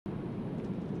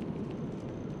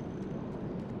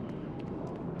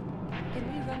Can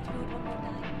we run through it one more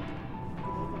time?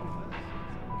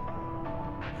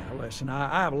 Now, listen,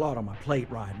 I have a lot on my plate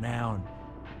right now,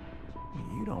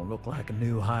 and you don't look like a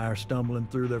new hire stumbling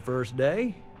through their first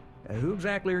day. Who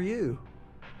exactly are you?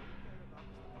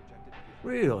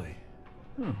 Really?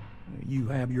 Huh. You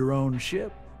have your own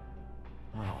ship?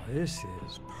 Oh, this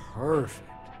is perfect.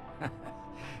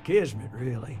 Kismet,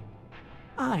 really.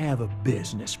 I have a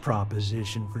business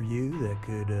proposition for you that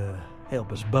could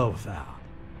help us both out.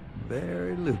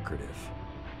 Very lucrative.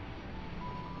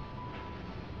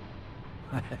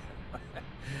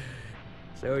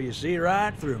 So you see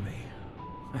right through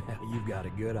me. You've got a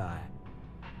good eye.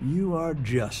 You are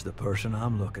just the person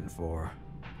I'm looking for.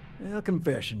 Well,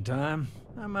 confession time.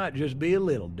 I might just be a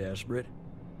little desperate.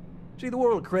 See, the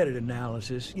world of credit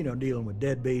analysis, dealing with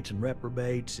deadbeats and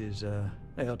reprobates is, well,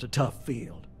 it's a tough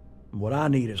field. And what I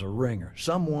need is a ringer,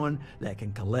 someone that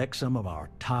can collect some of our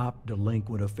top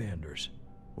delinquent offenders.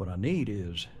 What I need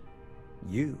is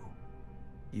you.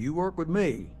 You work with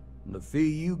me, and the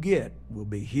fee you get will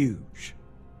be huge.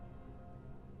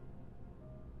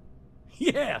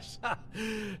 Yes!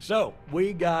 So,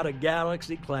 we got a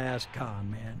Galaxy-class con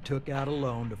man took out a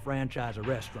loan to franchise a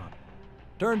restaurant.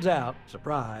 Turns out,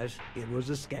 surprise, it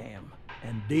was a scam,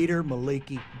 and Dieter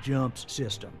Maliki jumps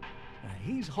system. Now,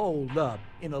 he's holed up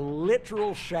in a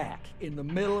literal shack in the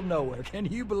middle of nowhere. Can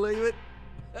you believe it?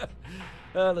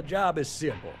 The job is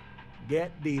simple.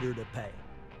 Get Dieter to pay.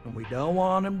 And we don't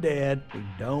want him dead, we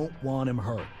don't want him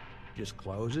hurt. Just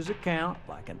close his account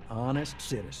like an honest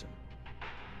citizen.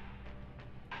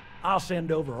 I'll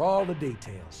send over all the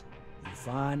details. You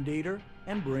find Dieter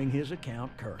and bring his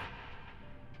account current.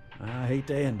 I hate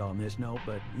to end on this note,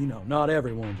 but, not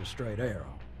everyone's a straight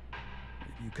arrow.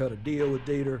 If you cut a deal with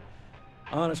Dieter,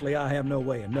 honestly, I have no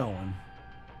way of knowing.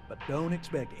 But don't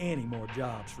expect any more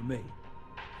jobs from me.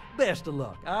 Best of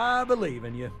luck. I believe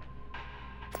in you.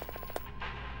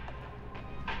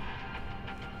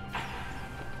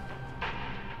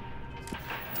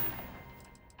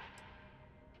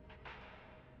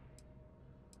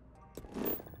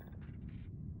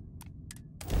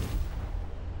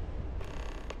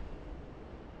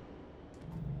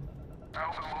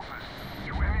 Alpha Office,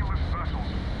 to any lift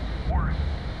vessels. Word.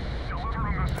 Deliver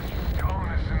a message.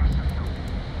 Colonists in the system.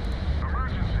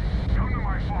 Emergency. Come to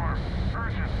my farm.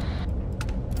 Urgent.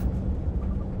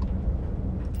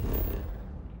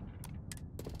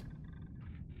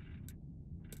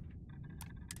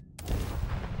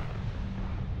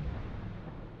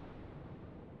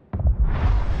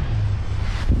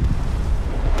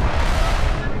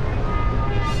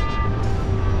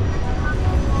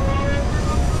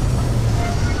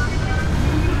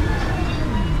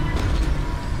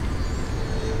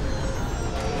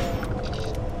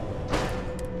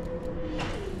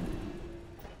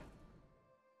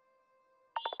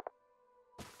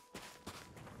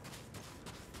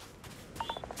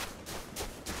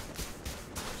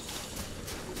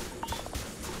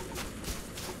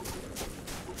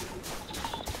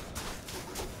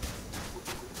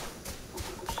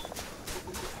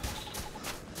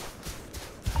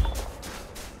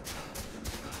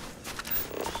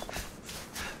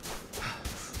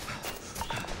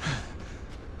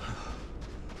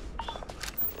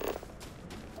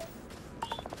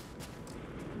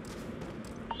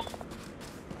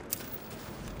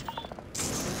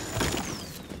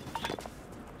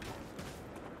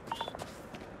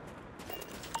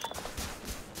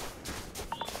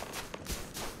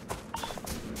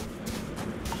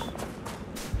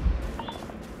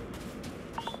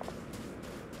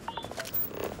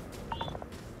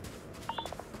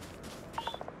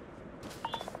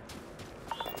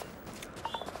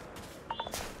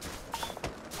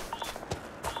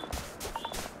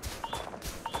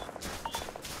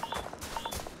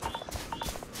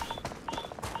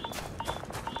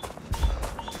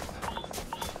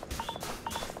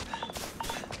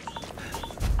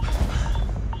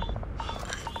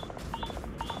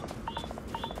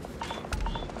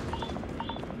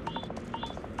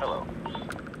 Hello.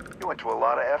 You went to a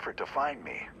lot of effort to find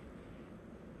me.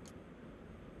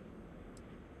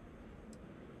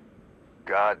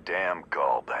 Goddamn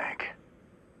GalBank.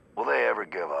 Will they ever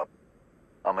give up?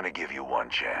 I'm gonna give you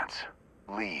one chance.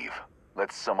 Leave.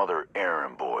 Let some other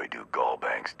errand boy do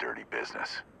GalBank's dirty business.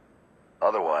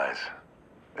 Otherwise,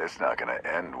 it's not gonna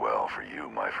end well for you,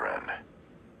 my friend.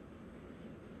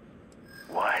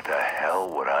 Why the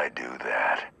hell would I do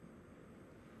that?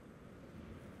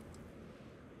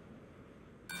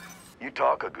 You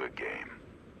talk a good game.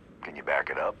 Can you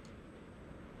back it up?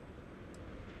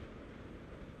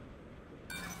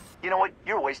 You know what?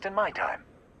 You're wasting my time.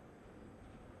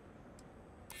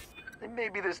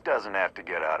 maybe this doesn't have to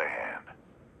get out of hand.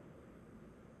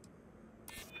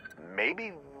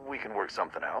 Maybe we can work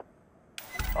something out.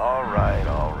 All right,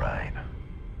 all right.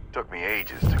 Took me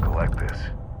ages to collect this,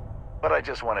 but I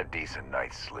just want a decent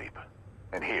night's sleep.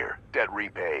 And here, debt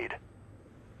repaid.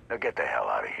 Now get the hell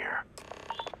out of here.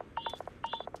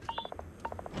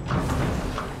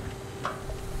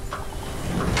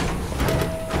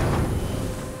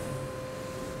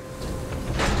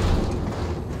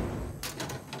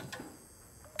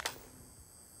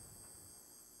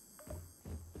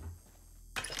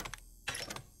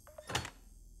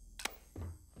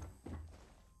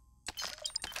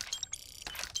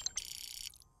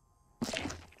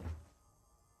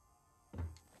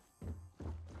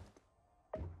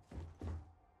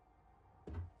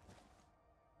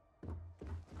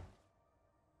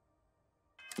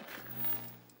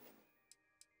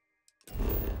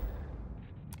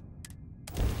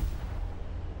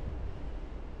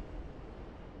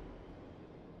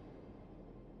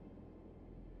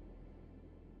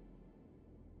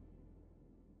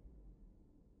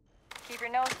 Keep your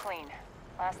nose clean.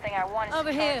 Last thing I want is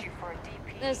Over to charge here. you for a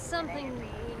DP. There's something we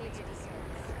need to discuss.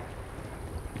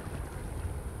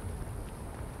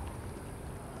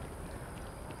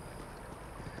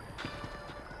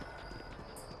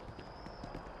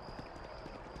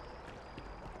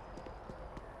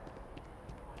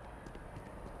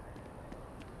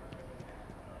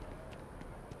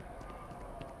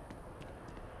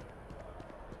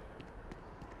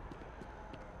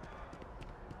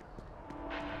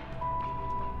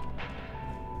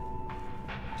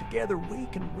 Together we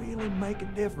can really make a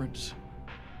difference.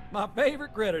 My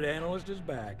favorite credit analyst is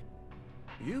back.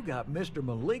 You got Mr.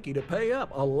 Maliki to pay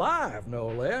up, alive no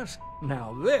less.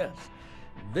 Now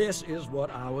this is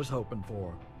what I was hoping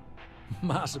for.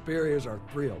 My superiors are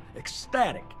thrilled,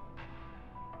 ecstatic.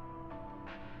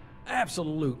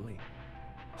 Absolutely.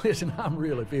 Listen, I'm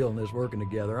really feeling this working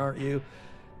together, aren't you?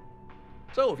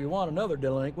 So if you want another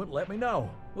delinquent, let me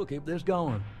know. We'll keep this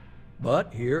going.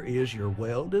 But here is your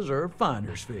well-deserved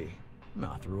finder's fee.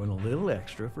 I threw in a little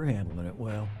extra for handling it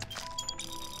well.